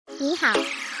你好，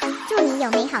祝你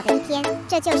有美好的一天。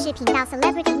这就是频道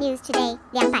Celebrity News Today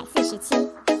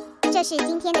 247。这是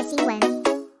今天的新闻。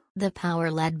The power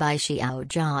led by Xiao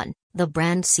Zhan, the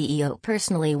brand CEO,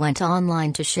 personally went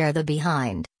online to share the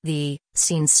behind the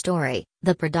scenes story.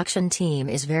 The production team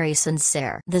is very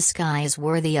sincere. The sky is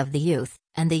worthy of the youth,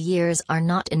 and the years are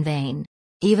not in vain.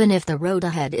 Even if the road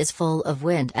ahead is full of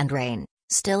wind and rain,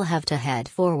 still have to head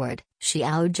forward.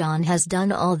 Xiao Zhan has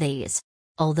done all these.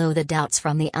 Although the doubts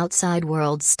from the outside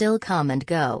world still come and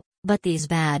go, but these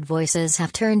bad voices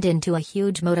have turned into a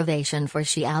huge motivation for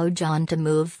Xiao Zhan to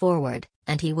move forward,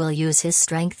 and he will use his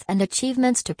strength and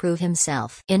achievements to prove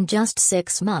himself. In just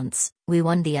 6 months, we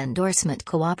won the endorsement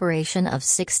cooperation of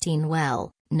 16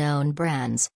 well-known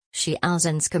brands. Xiao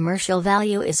Zhan's commercial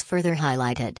value is further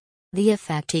highlighted. The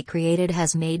effect he created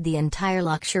has made the entire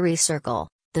luxury circle,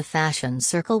 the fashion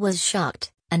circle, was shocked,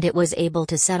 and it was able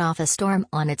to set off a storm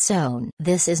on its own.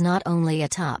 This is not only a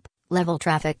top-level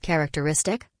traffic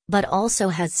characteristic, but also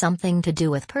has something to do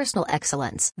with personal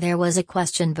excellence. There was a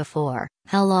question before,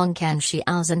 how long can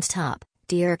Xiao Zhan's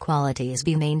top-tier qualities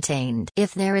be maintained?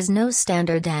 If there is no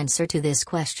standard answer to this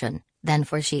question, then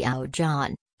for Xiao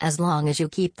Zhan, as long as you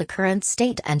keep the current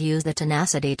state and use the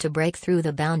tenacity to break through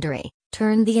the boundary,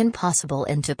 turn the impossible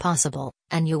into possible,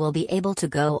 and you will be able to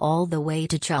go all the way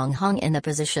to Chonghong in the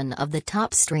position of the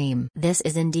top stream. This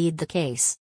is indeed the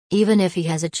case. Even if he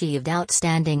has achieved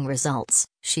outstanding results,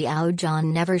 Xiao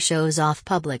Zhan never shows off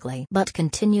publicly but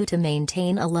continue to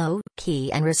maintain a low key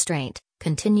and restraint,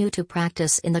 continue to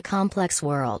practice in the complex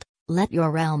world, let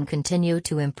your realm continue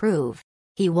to improve.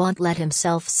 He won't let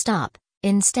himself stop,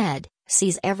 instead,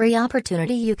 seize every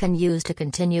opportunity you can use to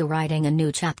continue writing a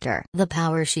new chapter. The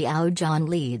power Xiao Zhan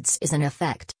leads is an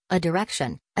effect, a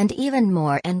direction, and even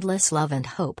more endless love and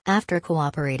hope. After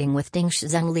cooperating with Ding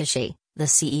Zhenglishi, the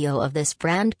CEO of this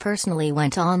brand personally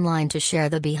went online to share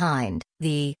the behind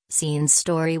the scenes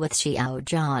story with Xiao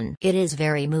Zhan. It is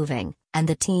very moving, and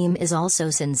the team is also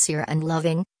sincere and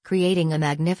loving, creating a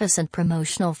magnificent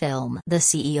promotional film. The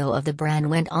CEO of the brand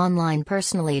went online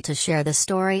personally to share the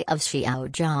story of Xiao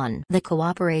Zhan. The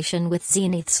cooperation with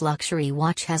Zenith's luxury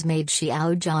watch has made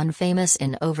Xiao Zhan famous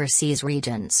in overseas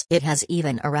regions. It has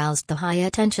even aroused the high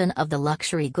attention of the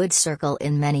luxury goods circle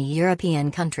in many European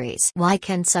countries. Why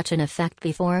can such an effect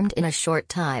be formed in a short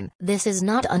time? This is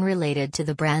not unrelated to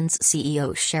the brand's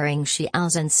CEO sharing Xiao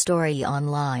Zhan's story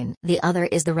online. The other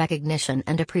is the recognition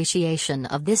and appreciation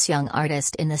of this young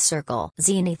artist in the circle.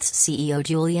 Zenith's CEO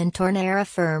Julian Tournaire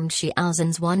affirmed Xiao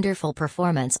Zhan's wonderful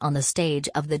performance on the stage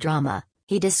of the drama.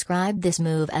 He described this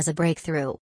move as a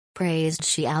breakthrough. Praised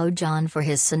Xiao Zhan for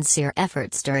his sincere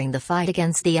efforts during the fight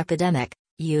against the epidemic.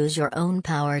 Use your own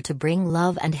power to bring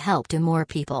love and help to more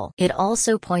people. It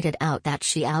also pointed out that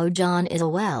Xiao Zhan is a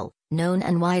well-known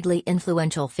and widely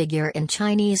influential figure in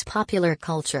Chinese popular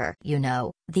culture. You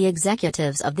know, the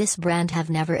executives of this brand have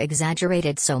never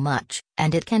exaggerated so much,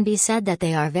 and it can be said that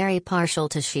they are very partial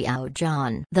to Xiao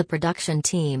Zhan. The production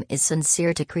team is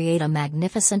sincere to create a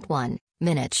magnificent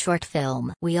 1-minute short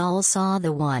film. We all saw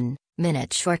the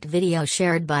 1-minute short video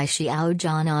shared by Xiao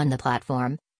Zhan on the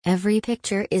platform. Every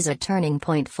picture is a turning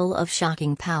point full of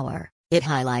shocking power. It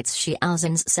highlights Xiao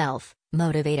Zhan's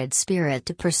self-motivated spirit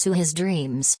to pursue his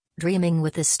dreams, dreaming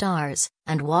with the stars,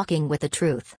 and walking with the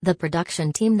truth. The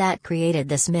production team that created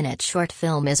this minute short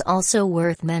film is also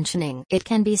worth mentioning. It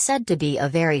can be said to be a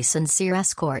very sincere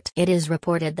escort. It is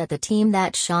reported that the team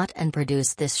that shot and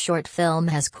produced this short film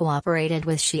has cooperated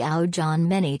with Xiao Zhan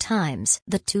many times.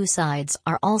 The two sides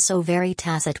are also very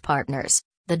tacit partners.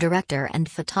 The director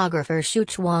and photographer Xu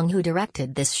Chuang, who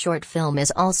directed this short film,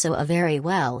 is also a very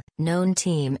well-known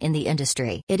team in the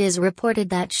industry. It is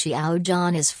reported that Xiao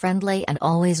Zhan is friendly and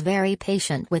always very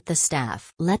patient with the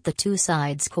staff. Let the two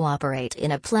sides cooperate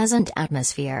in a pleasant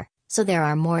atmosphere, so there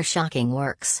are more shocking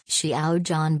works. Xiao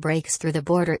Zhan breaks through the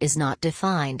border is not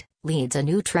defined, leads a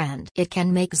new trend. It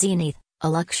can make Zenith, a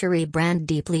luxury brand,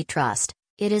 deeply trust.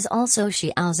 It is also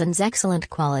Xiao Zhan's excellent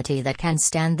quality that can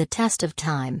stand the test of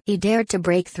time. He dared to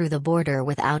break through the border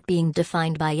without being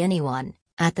defined by anyone.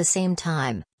 At the same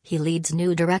time, he leads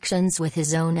new directions with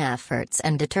his own efforts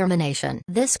and determination.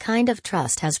 This kind of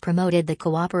trust has promoted the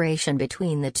cooperation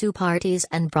between the two parties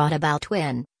and brought about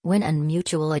win-win and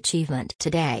mutual achievement.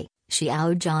 Today,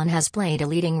 Xiao Zhan has played a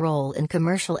leading role in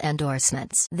commercial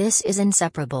endorsements. This is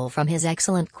inseparable from his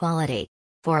excellent quality.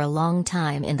 For a long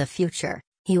time in the future,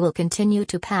 he will continue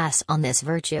to pass on this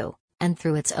virtue, and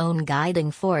through its own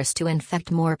guiding force to infect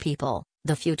more people,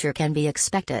 the future can be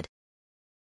expected.